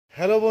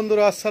Hello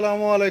বন্ধুরা,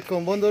 আসসালামু আলাইকুম।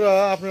 বন্ধুরা,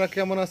 আপনারা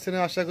কেমন আছেন?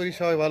 আশা করি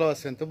সবাই ভালো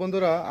আছেন। তো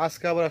বন্ধুরা,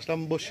 আজকে আবার আসলাম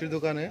বসির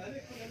দোকানে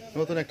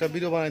নতুন একটা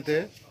ভিডিও বানাইতে।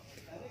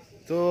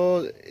 তো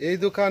এই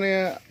দোকানে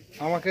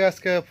আমাকে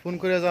আজকে ফোন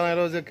করে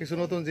জানালো যে কিছু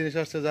নতুন জিনিস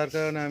আসছে, যার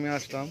কারণে আমি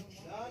আসলাম।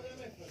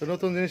 তো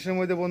নতুন জিনিসের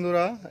মধ্যে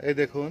বন্ধুরা, এই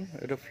দেখুন,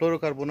 এটা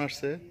ফ্লোরোকার্বন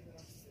আসছে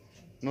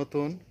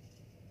নতুন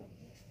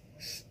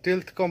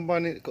স্টিলথ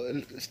কোম্পানি,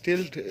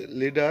 স্টিলথ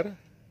লিডার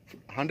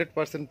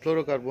 100%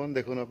 ফ্লোরোকার্বন।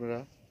 দেখুন আপনারা,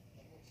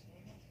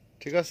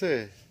 ঠিক আছে।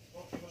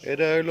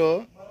 এটা হইলো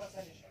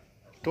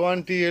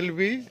 20 LB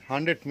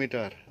 100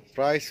 মিটার,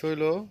 প্রাইস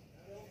হইল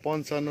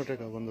 55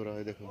 টাকা। বন্ধুরা,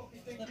 এই দেখুন,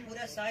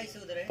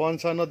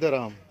 55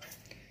 দেরাম।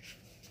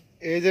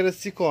 এই যে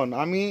চিকন,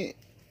 আমি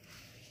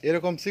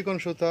এরকম চিকন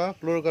সুতা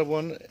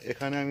ফ্লোরোকার্বন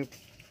এখানে আমি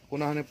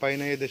কোনোখানে পাই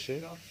না এই দেশে।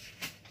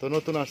 তো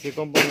নতুন আসছে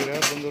কোম্পানিরা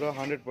বন্ধুরা,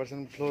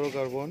 100%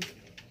 ফ্লোরোকার্বন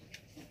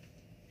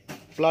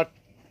প্লাট।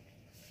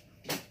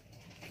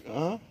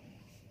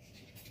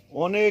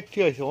 অনেক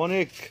ঠিক আছে,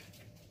 অনেক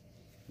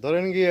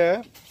ধরেন গিয়ে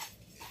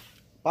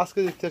 5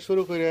 কেজি থেকে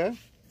শুরু করে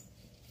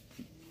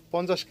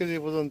 50 কেজি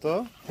পর্যন্ত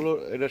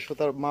এটা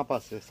সুতার মাপ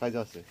আছে, সাইজ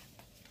আছে।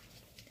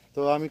 তো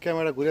আমি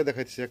ক্যামেরা ঘুরে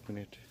দেখাচ্ছি, 1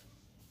 মিনিট।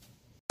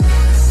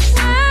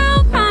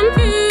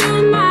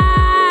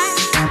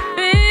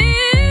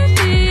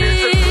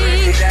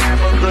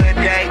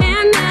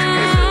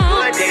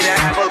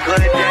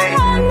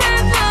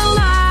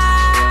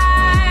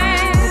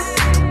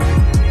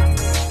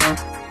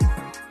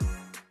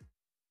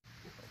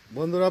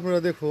 বন্ধুরা,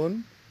 আপনারা দেখুন,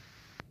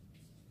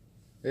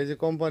 এই যে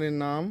কোম্পানির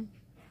নাম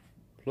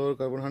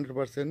ফ্লোরোকার্বন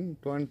 100%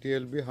 20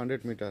 LB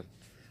 100 মিটার।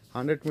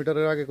 100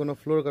 মিটারের আগে কোনো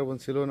ফ্লোরোকার্বন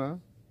ছিল না,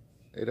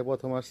 এটা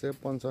প্রথম আসছে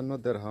 55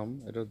 দেরহাম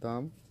এটার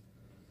দাম।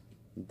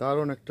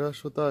 দারুণ একটা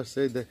সুতা আসছে,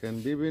 এই দেখেন,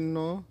 বিভিন্ন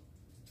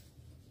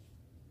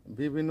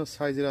বিভিন্ন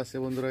সাইজের আছে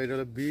বন্ধুরা। এটা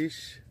হলো 20,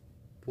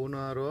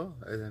 15,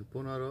 এই দেখেন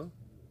 15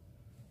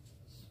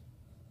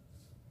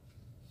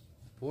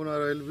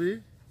 LB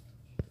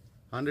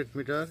 100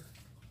 মিটার,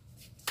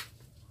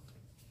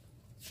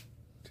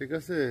 ঠিক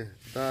আছে।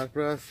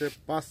 তারপরে আছে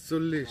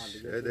 45,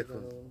 এই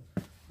দেখুন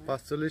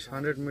 45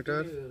 100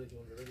 মিটার,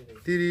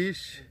 30,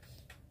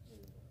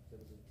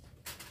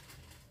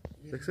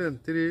 দেখছেন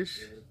 30,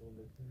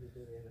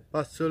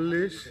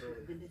 45,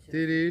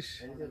 30,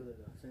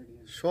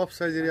 সব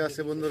সাইজেরই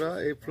আছে বন্ধুরা।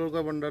 এই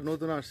ফ্লোরোকার্বনটা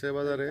নতুন আসছে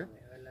বাজারে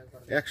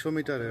 100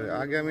 মিটারের।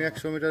 আগে আমি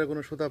 100 মিটারের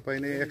কোনো সুতা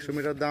পাইনি। 100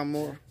 মিটার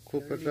দামও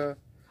খুব একটা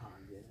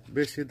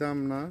বেশি দাম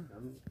না,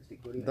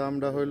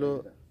 দামটা হইলো,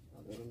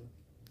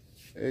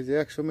 এই যে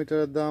 100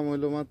 মিটারের দাম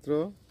হইলো মাত্র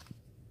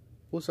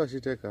 85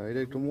 টাকা। এটা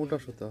একটু মোটা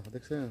সুতা,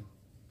 দেখছেন,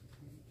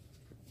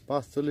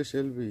 45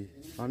 LB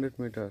 100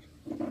 মিটার,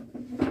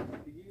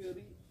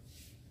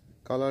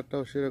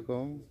 কালারটাও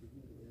সেরকম।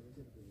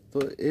 তো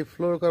এই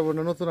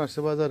ফ্লোরোকার্বনটা নতুন আসছে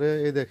বাজারে,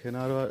 এই দেখেন।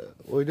 আরো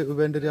ওই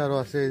ব্যান্ডেরই আরো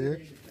আছে, এই যে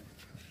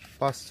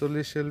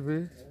 45 LB,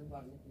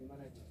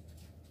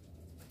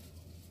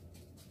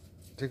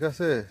 ঠিক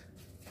আছে।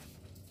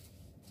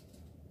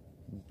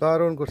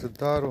 দারুণ করছে,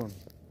 দারুণ,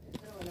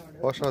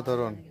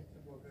 অসাধারণ।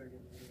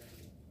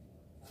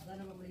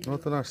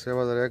 নতুন আসছে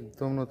বাজারে,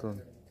 একদম নতুন,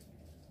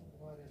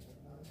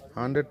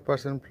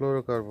 100%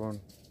 ফ্লোরোকার্বন।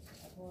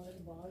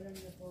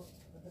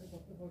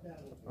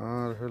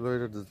 আর হলো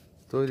এটা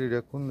তৈরিটা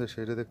কোন দেশে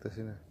এটা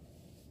দেখতেছি না।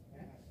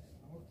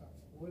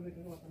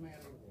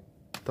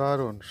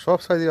 দারুণ, সব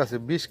সাইজের আছে,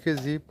 20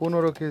 কেজি,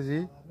 15 কেজি,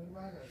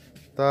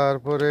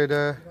 তারপরে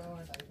এটা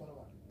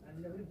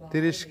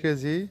 30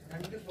 কেজি,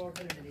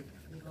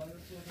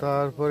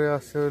 তারপরে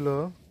আছে হইলো,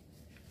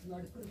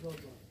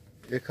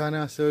 এখানে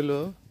আছে হইলো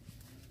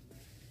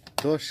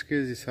 10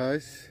 কেজি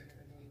সাইজ,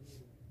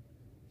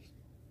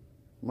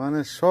 মানে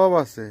সব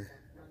আছে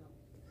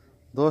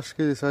 10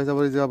 কেজি সাইজ।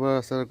 আবার এই যে আবার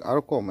আছে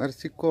আরো কম, এর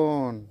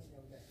চিকন,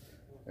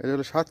 এটা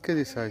হলো 7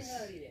 কেজি সাইজ,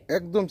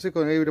 একদম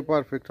চিকন। এইটা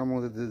পারফেক্ট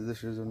আমাদের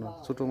দেশের জন্য,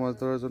 ছোট মাছ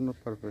ধরার জন্য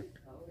পারফেক্ট।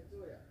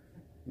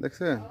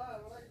 দেখছেন,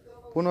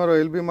 15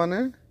 LB মানে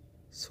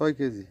 6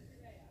 কেজি,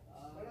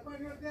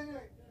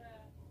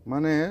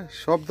 মানে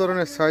সব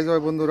ধরনের সাইজ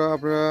হয় বন্ধুরা।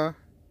 আপনারা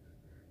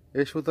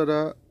এই সুতাটা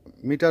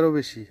মিটারও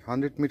বেশি,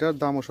 100 মিটার,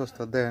 দামও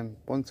সস্তা, দেন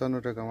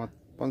 55 টাকা,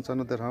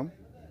 55 দেরহাম,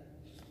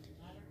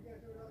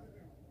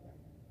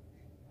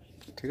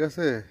 ঠিক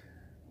আছে।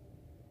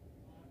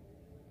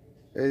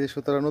 এই যে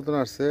সুতাটা নতুন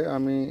আসছে,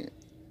 আমি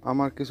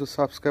আমার কিছু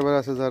সাবস্ক্রাইবার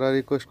আছে যারা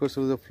রিকোয়েস্ট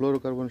করছিল যে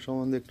ফ্লোরোকার্বন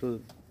সম্বন্ধে একটু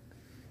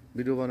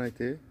ভিডিও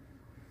বানাইতে।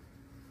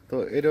 তো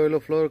এটা হইলো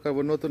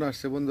ফ্লোরোকার্বন নতুন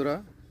আসছে বন্ধুরা,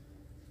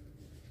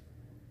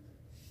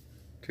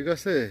 ঠিক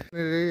আছে।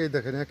 এই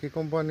দেখেন, একই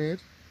কোম্পানির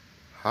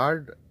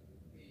হার্ড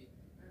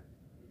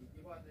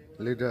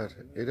লিডার,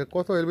 এটা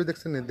কত এলবি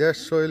দেখছেন?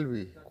 150 LB,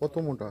 কত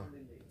মোটা,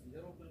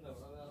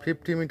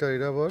 50 মিটার।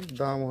 এটা আবার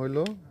দাম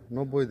হইলো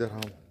 90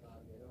 দেরহাম।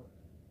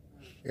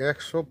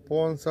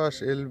 150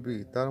 LB,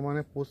 তার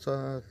মানে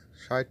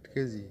 60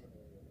 কেজি,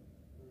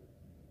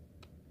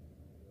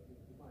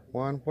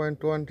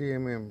 1.20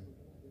 mm,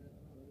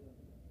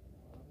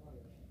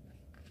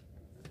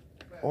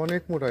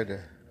 অনেক মোটা এটা।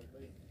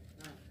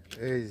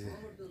 এই যে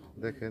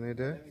দেখেন,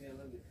 এটা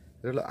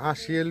হলো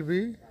 80 LB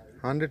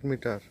 100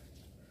 মিটার,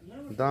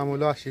 দাম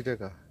হলো 80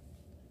 টাকা।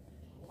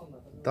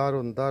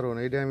 দারুণ দারুণ,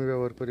 এইটা আমি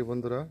ব্যবহার করি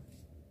বন্ধুরা।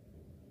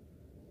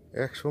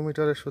 100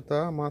 মিটারের সুতা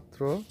মাত্র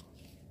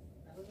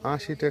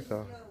 80 টাকা।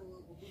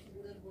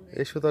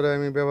 এই সুতাটা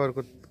আমি ব্যবহার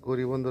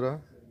করি বন্ধুরা।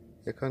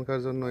 এখানকার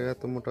জন্য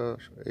এত মোটা,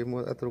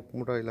 এত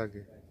মোটাই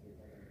লাগে।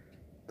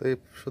 তো এই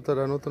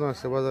সুতাটা নতুন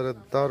আসছে বাজারে,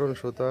 দারুণ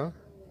সুতা,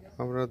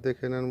 আপনারা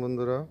দেখে নেন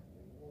বন্ধুরা।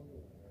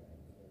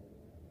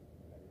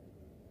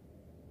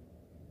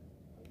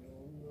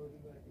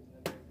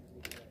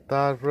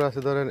 তারপরে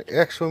আছে ধরেন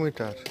 100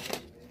 মিটার,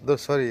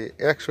 সরি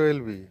 100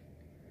 এলবি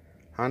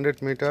 100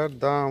 মিটার,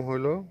 দাম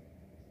হলো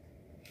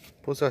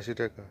 85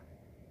 টাকা।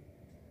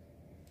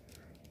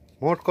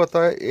 মোট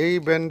কথা এই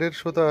ব্র্যান্ডের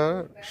সুতা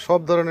সব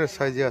ধরনের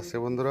সাইজে আছে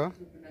বন্ধুরা,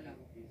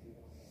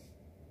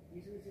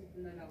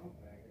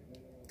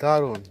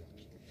 দারুণ।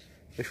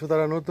 এই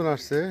সুতাটা নতুন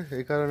আসছে,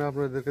 এই কারণে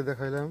আপনাদেরকে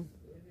দেখাইলাম।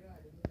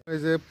 এই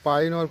যে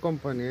পাইনিয়র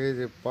কোম্পানি, এই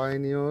যে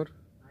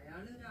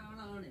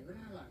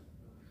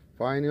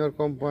পাইনিয়র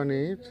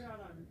কোম্পানির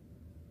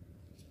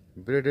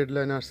ব্রেডেড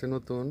লাইন আসছে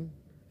নতুন।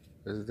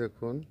 এই যে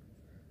দেখুন,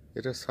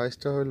 এটার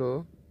সাইজটা হলো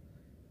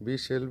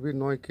 20 এলবি,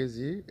 9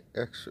 কেজি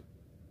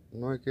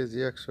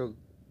 100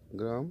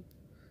 গ্রাম,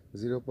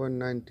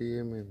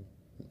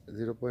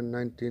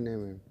 0.19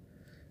 mm।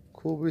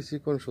 খুবই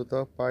চিকন সুতা,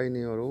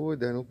 পাইনিয়র। ওই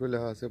দেখেন উপরে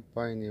লেখা আছে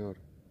পাইনিয়র।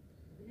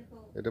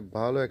 এটা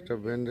ভালো একটা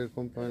ব্র্যান্ডের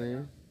কোম্পানি।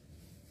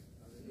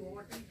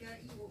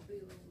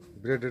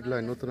 ব্রেডেড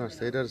লাইন নতুন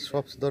আসছে, এটার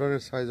সব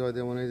ধরনের সাইজ হয়,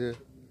 যেমন এই যে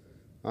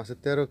আছে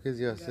 13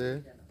 কেজি আছে,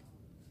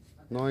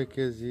 9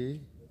 কেজি,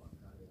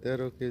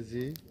 13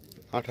 কেজি,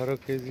 18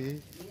 কেজি,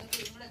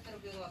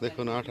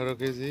 দেখুন 18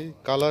 KG,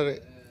 colour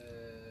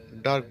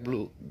dark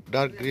blue,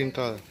 dark green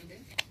colour.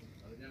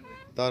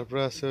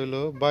 তারপরে আছে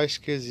হলো 22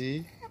 কেজি,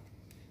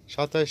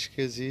 27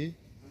 কেজি,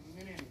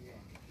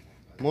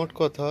 মোট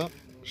কথা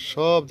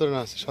সব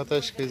ধরনের আছে,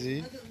 27 কেজি।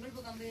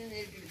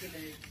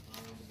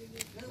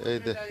 এই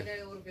দেখেন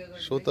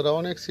সুতাটা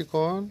অনেক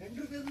চিকন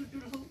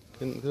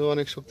কিন্তু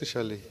অনেক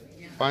শক্তিশালী।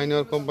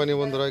 পাইনিয়র কোম্পানি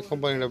বন্ধুরা, এই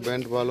কোম্পানিটা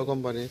ব্র্যান্ড ভালো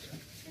কোম্পানির।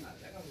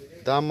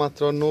 দাম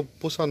মাত্র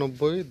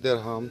 95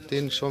 দিরহাম।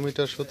 300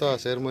 মিটার সুতা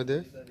আছে এর মধ্যে,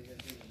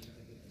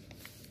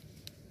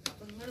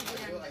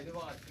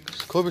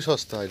 খুবই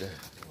সস্তা। এটা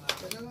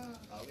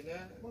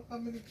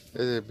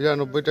এই যে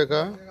 92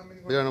 টাকা,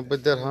 92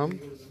 দিরহাম,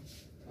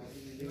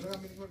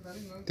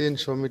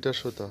 300 মিটার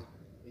সুতা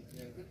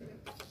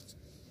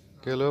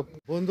গেল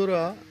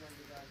বন্ধুরা।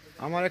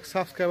 আমার এক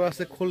সাবস্ক্রাইবার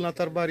আছে খুলনা,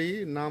 তার বাড়ি,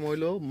 নাম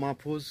হইলো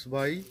মাহফুজ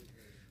ভাই।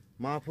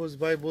 মাহফুজ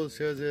ভাই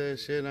বলছে যে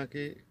সে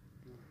নাকি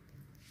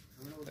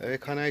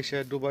এখানে আইসে,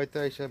 দুবাইতে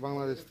আইসে,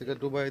 বাংলাদেশ থেকে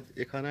দুবাই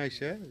এখানে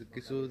আইসে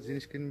কিছু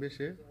জিনিস কিনবে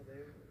সে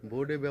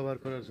বোর্ডে ব্যবহার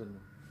করার জন্য।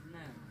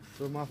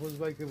 তো মাহফুজ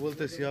ভাইকে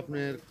বলতেছি,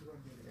 আপনার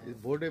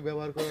বোর্ডে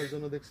ব্যবহার করার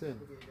জন্য দেখছেন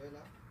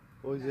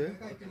ওই যে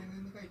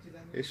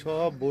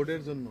এসব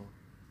বোর্ডের জন্য।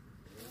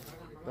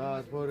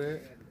 তারপরে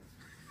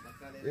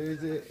এই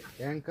যে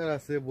অ্যাঙ্কার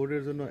আছে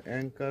বোর্ডের জন্য,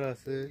 অ্যাঙ্কার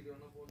আছে,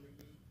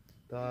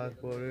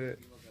 তারপরে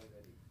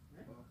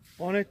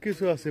অনেক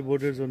কিছু আছে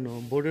বোর্ডের জন্য।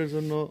 বোর্ডের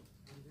জন্য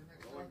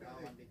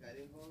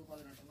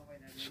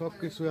সব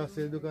কিছু আছে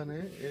এই দোকানে।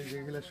 এই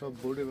যেগুলা সব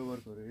বোর্ডে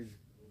ব্যবহার করে।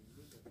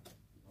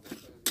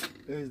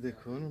 এই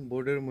দেখুন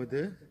বোর্ডের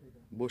মধ্যে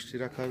বসি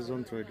রাখার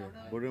যন্ত্র, এটা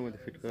বোর্ডের মধ্যে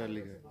ফিট করার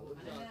লিগে,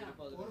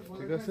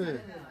 ঠিক আছে।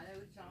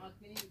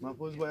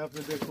 মাহফুজ ভাই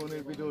আপনি দেখুন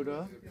এই ভিডিওটা।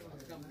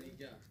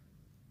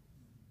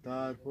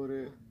 তারপরে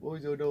ওই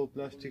যে ওটাও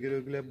প্লাস্টিকের,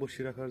 ওইগুলা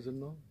বসি রাখার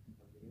জন্য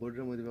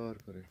বোর্ডের মধ্যে ব্যবহার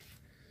করে।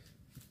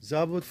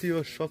 যাবতীয়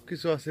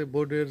সবকিছু আছে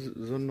বোর্ডের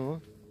জন্য।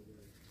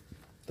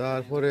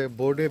 তারপরে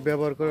বোর্ডে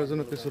ব্যবহার করার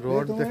জন্য কিছু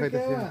রড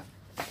দেখাইতেছি।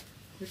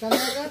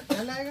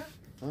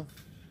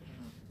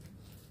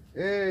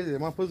 এই যে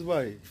মাহফুজ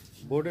ভাই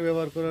বোর্ডে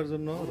ব্যবহার করার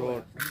জন্য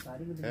রড,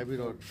 হেভি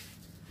রড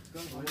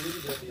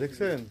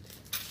দেখছেন।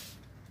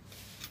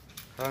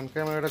 কারণ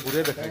ক্যামেরাটা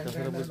ঘুরে দেখাই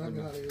তাছাড়া বুঝবেন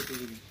না।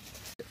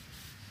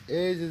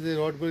 এই যে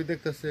রডগুলি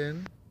দেখতেছেন,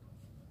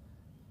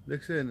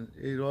 দেখছেন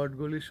এই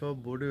রডগুলি সব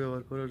বোর্ডে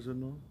ব্যবহার করার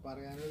জন্য,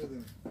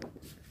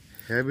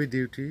 হেভি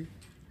ডিউটি।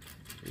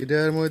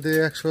 এটার মধ্যে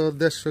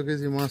 100-150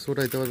 কেজি মাছ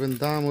উঠাইতে পারবেন।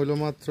 দাম হইলো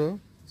মাত্র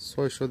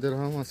 600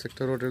 দিরহাম আছে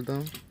একটা রডের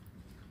দাম।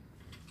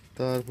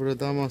 তারপরে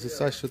দাম আছে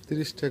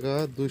 430 টাকা,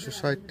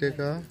 260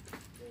 টাকা,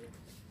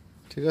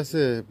 ঠিক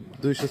আছে,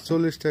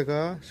 240 টাকা,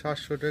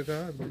 700 টাকা,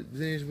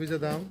 জিনিস বুঝে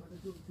দাম।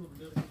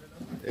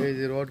 এই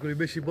যে রডগুলি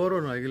বেশি বড়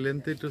নয়, এগুলো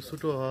লেন্থে একটু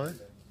ছোট হয়,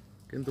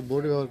 কিন্তু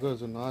বোর্ডে ব্যবহার করার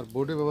জন্য। আর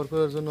বোর্ডে ব্যবহার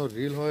করার জন্য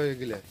রিল হয়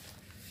এগুলা।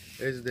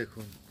 এই যে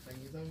দেখুন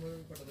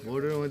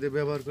বোর্ডের মধ্যে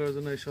ব্যবহার করার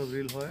জন্য এইসব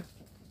রিল হয়,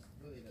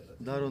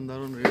 দারুণ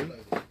দারুণ রিল,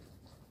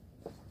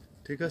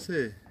 ঠিক আছে।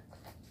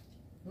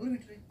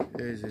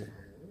 এই যে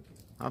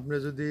আপনি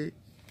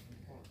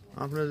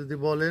যদি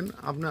বলেন,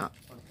 আপনি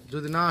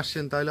যদি না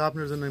আসেন তাহলে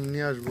আপনার জন্য আমি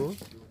নিয়ে আসবো।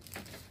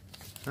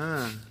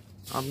 হ্যাঁ,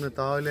 আপনি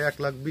তাহলে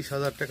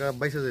 1,20,000 টাকা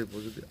বাইসে যাইব।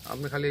 যদি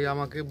আপনি খালি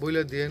আমাকে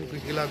বলে দিয়েন কি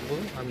কি লাগবো,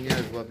 আমি নিয়ে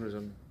আসবো আপনার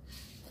জন্য,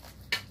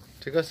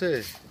 ঠিক আছে।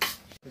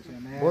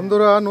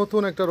 বন্ধুরা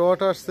নতুন একটা রড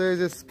আসছে, এই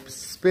যে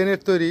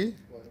স্পেনের তৈরি,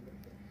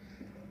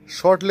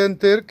 শর্ট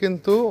লেন্থের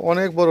কিন্তু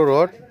অনেক বড়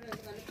রড।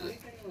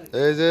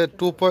 এই যে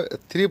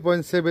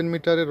 3.7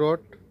 মিটারের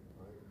রড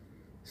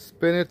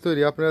স্পেনের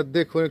তৈরি। আপনারা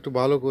দেখুন একটু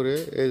ভালো করে,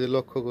 এই যে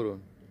লক্ষ্য করুন,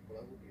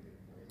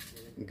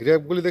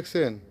 গ্র্যাপগুলি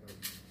দেখছেন,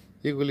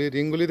 এগুলি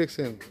রিংগুলি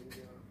দেখছেন,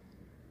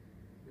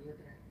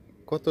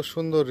 কত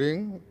সুন্দর রিং।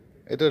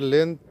 এটার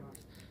লেন্থ,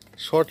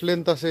 শর্ট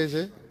লেন্থ আছে, এই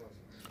যে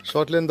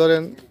শর্ট লেন্থ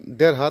ধরেন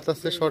 1.5 হাত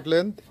আছে শর্ট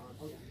লেন্থ,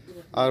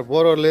 আর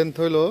বড় লেন্থ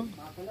হইলো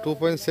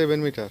 2.7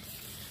 মিটার।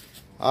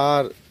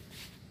 আর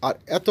আর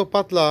এত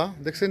পাতলা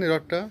দেখছেন এই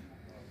রডটা,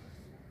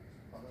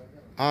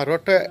 আর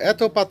রডটা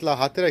এত পাতলা,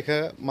 হাতে রেখে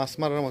মাছ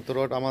মারার মতো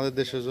রড আমাদের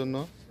দেশের জন্য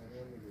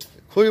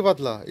খুবই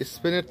পাতলা,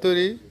 স্পেনের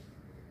তৈরি।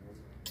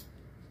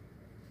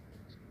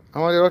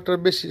 আমার এই রডটার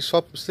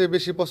সবচেয়ে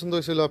বেশি পছন্দ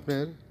হয়েছিল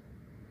আপনার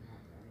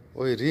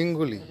ওই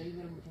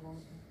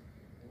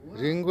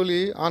রিংগুলি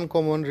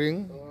আনকমন রিং।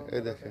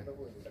 এই দেখেন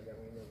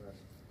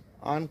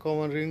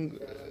আনকমন রিং,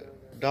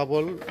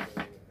 ডাবল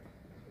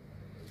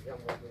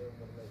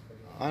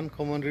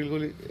আনকমন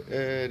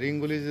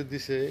রিংগুলি যে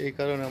দিছে, এই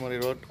কারণে আমার এই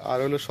রড। আর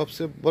হলো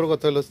সবচেয়ে বড়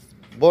কথা হলো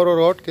বড়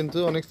রড কিন্তু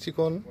অনেক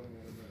চিকন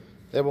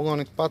এবং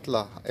অনেক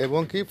পাতলা,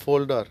 এবং কি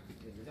ফোল্ডার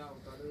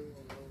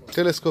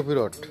টেলিস্কোপি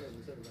রড,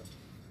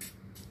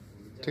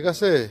 ঠিক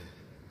আছে।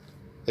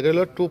 এটা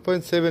হলো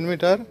 2.7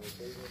 মিটার।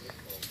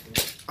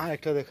 আর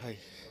একটা দেখাই,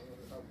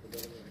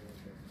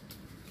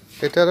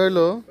 এটা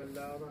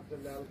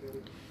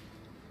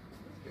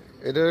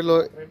হইলো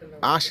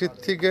 80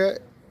 থেকে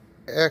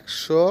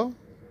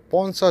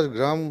 150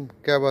 গ্রাম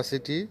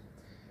ক্যাপাসিটি।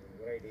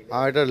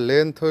 আর এটার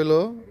লেন্থ হইল,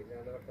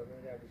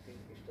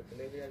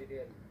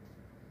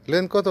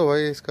 লেন্থ কত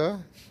ভাই इसका?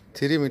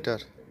 3 মিটার।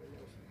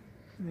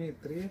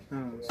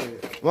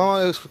 মামা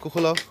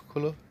খোলো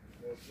খোলো।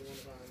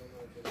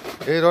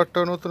 এই রডটা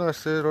নতুন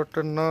আসছে,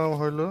 রডটার নাম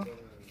হইল,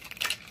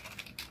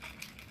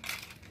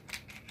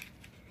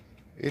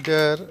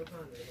 এটার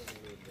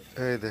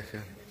এই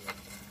দেখেন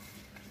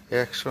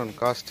action,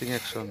 casting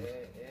action,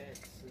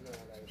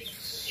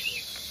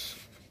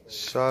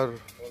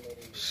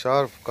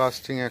 sharp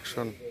casting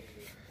action.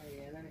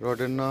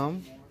 রডের নাম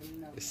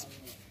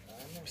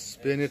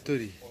স্পেনের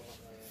তৈরি।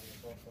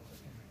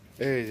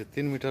 এই যে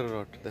 3 মিটার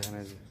রড দেখেন,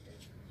 এই যে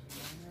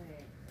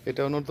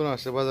এটাও নতুন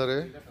আসছে বাজারে।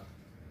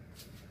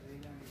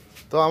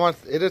 তো আমার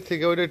এটার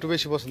থেকে ওইটা একটু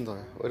বেশি পছন্দ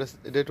হয়,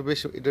 এটা একটু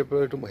বেশি, এটা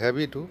একটু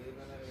হেভি একটু,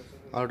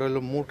 আর ওটা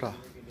হলো মোটা।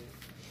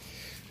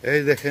 এই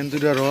দেখেন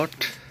দুটা রড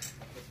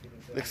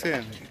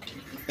দেখছেন,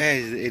 এই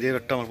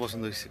রডটা আমার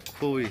পছন্দ হয়েছে,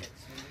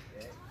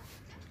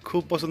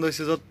 খুব পছন্দ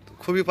হয়েছে,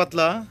 খুবই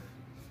পাতলা।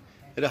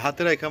 এটা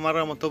হাতে রেখা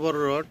মারার মতো বড়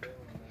রড।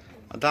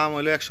 দাম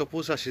হলো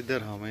 185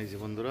 দিরহাম। এই যে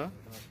বন্ধুরা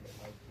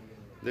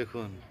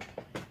দেখুন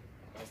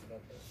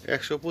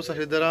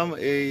 185 দিরহাম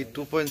এই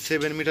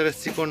 2.7 মিটারের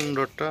চিকন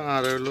রডটা।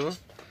 আর হলো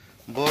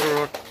বড়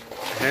রড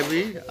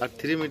হেভি আর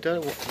 3 মিটার,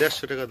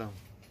 150 টাকা দাম।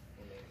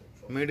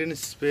 মেড ইন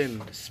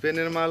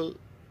স্পেনের মাল।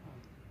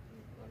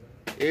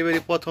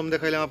 এইবারই প্রথম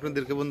দেখাইলাম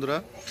আপনাদেরকে বন্ধুরা,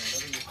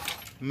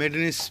 মেড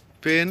ইন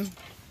স্পেন।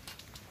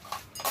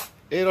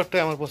 এই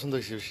রডটাই আমার পছন্দ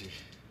হয়েছে বেশি,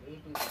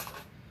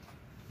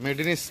 মেড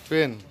ইন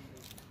স্পেন।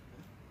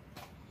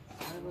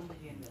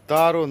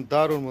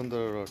 দারুণ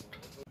বন্ধুরা রড।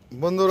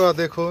 বন্ধুরা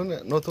দেখুন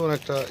নতুন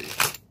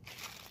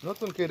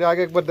কি, এটা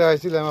আগে একবার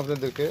দেখাইছিলাম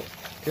আপনাদেরকে,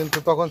 কিন্তু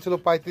তখন ছিল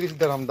 35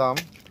 দিরহাম দাম,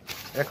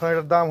 এখন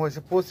এটার দাম হয়েছে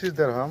 25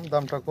 দিরহাম,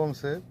 দামটা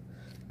কমছে।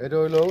 এটা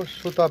হইলো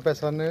সুতা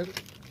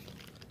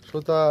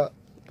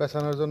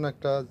পেছানোর জন্য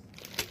একটা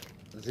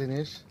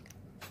জিনিস,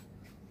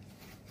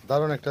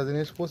 দারুণ একটা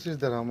জিনিস। 25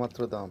 দিরহাম মাত্র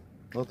দাম,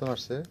 নতুন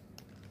আসছে,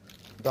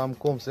 দাম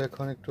কমছে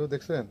এখন একটু,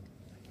 দেখছেন।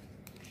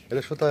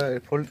 এটা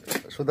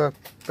সুতা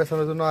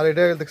পেছানোর জন্য। আর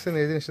এটা দেখছেন,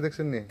 এই জিনিসটা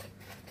দেখছেন নি,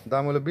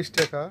 দাম হলো 20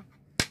 টাকা।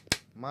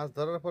 মাছ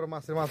ধরার পর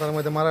মাছের মাথার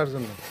মধ্যে মারার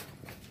জন্য,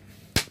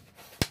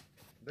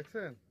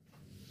 দেখছেন,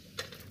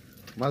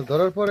 মাছ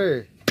ধরার পরে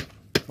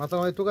মাথার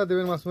মধ্যে টোকা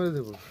দেবেন, মাছ মেরে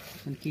দেবো।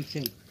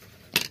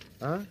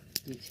 হ্যাঁ,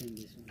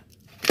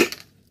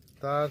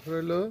 তারপর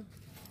হলো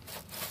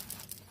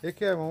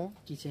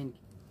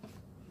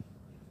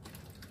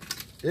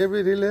ये भी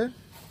रील है,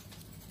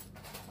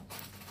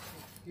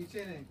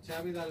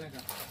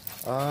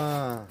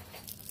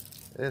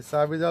 এই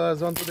চাবি জ্বালার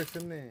যন্ত্র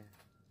দেখছেন নি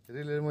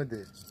রিলের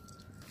মধ্যে,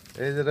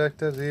 এই যেটা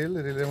একটা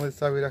রিলের মধ্যে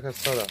চাবি রাখার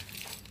ছড়া,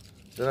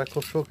 যারা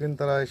খুব শৌখিন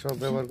তারা এইসব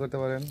ব্যবহার করতে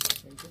পারেন।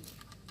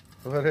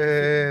 এবারে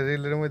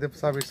রিলের মধ্যে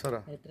চাবির ছড়া।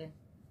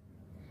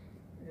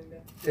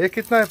 ये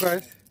कितना है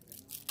प्राइस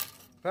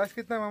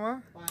कितना है मामा?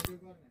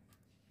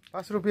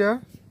 5 रुपया,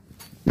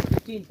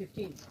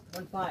 15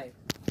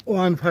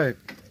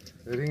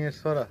 রিং এর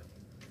ছড়া।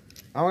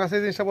 আমার কাছে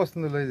এই জিনিসটা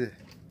পছন্দ হলো, এই যে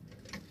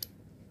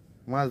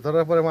মাছ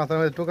ধরার পরে মাথার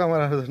মধ্যে টোকা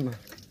মারার জন্য,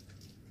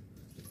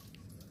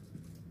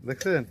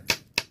 দেখছেন,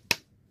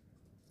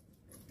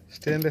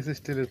 স্টেনলেস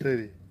স্টিলের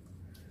তৈরি,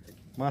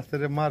 মাছ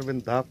ধরে মারবেন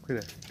ধাপ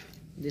করে।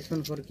 This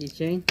one for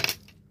keychain.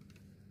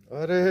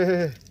 আরে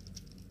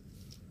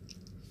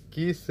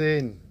কি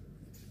চেইন,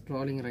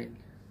 Trolling rail.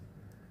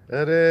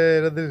 আরে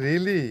এটা তো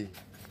রিলি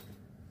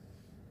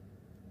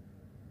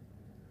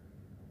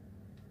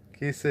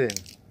কি চেইন।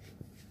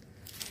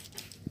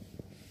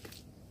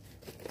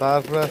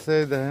 তারপর আছে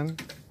দেখেন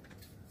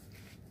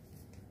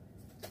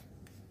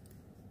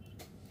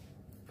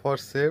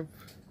ফরসেপ,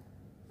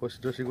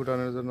 রশি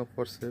গুটানোর জন্য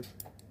ফরসেপ।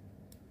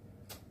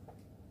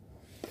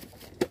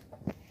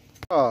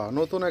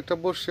 নতুন একটা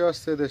বড়শি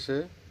আসছে দেশে,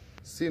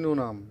 সিনু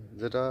নাম,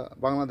 যেটা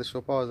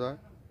বাংলাদেশেও পাওয়া যায়।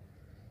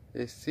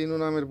 এই সিনু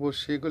নামের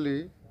বড়শিগুলি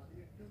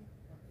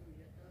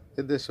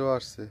এদেশেও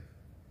আসছে,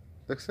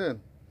 দেখছেন?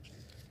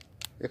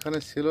 এখানে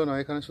ছিল না,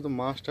 এখানে শুধু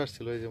মাস্টার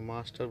ছিল, এই যে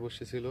মাস্টার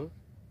বড়শি ছিল।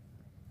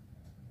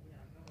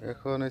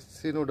 এখন এই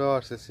সিনুটাও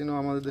আসছে। সিনু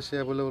আমাদের দেশে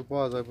অ্যাভেলেবল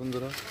পাওয়া যায়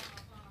বন্ধুরা।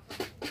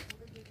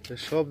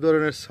 সব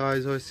ধরনের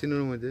সাইজ হয়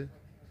সিনুর মধ্যে,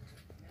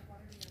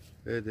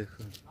 এই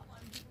দেখুন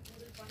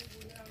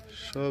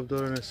সব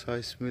ধরনের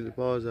সাইজ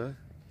পাওয়া যায়,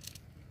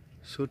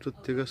 ছোটোর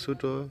থেকে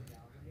ছোটো।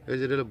 এই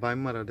যে এটা বাইম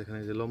মারা, দেখেন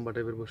এই যে লম্বা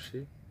টাইপের বড়শি।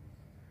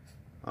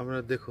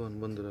 আপনারা দেখুন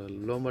বন্ধুরা,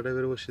 লম্বা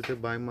টাইপের বড়শিতে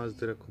বাইম মাছ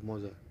ধরে খুব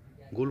মজা।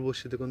 গোল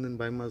বড়শিতে কোনদিন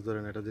বাইম মাছ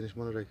ধরেন, একটা জিনিস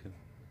মনে রাখেন,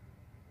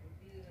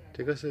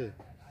 ঠিক আছে?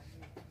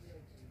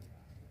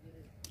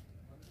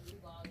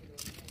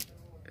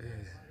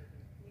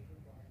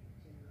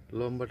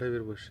 লম্বা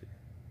টাইপের বড়শি।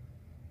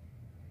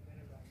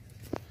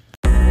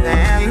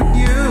 Thank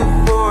you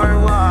for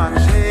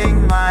watching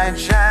my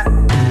chat.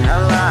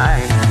 Alai,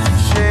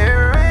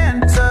 share and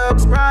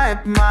subscribe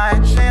my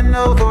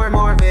channel for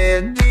more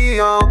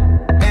video.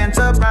 And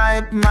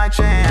subscribe my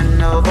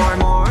channel for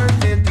more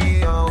video.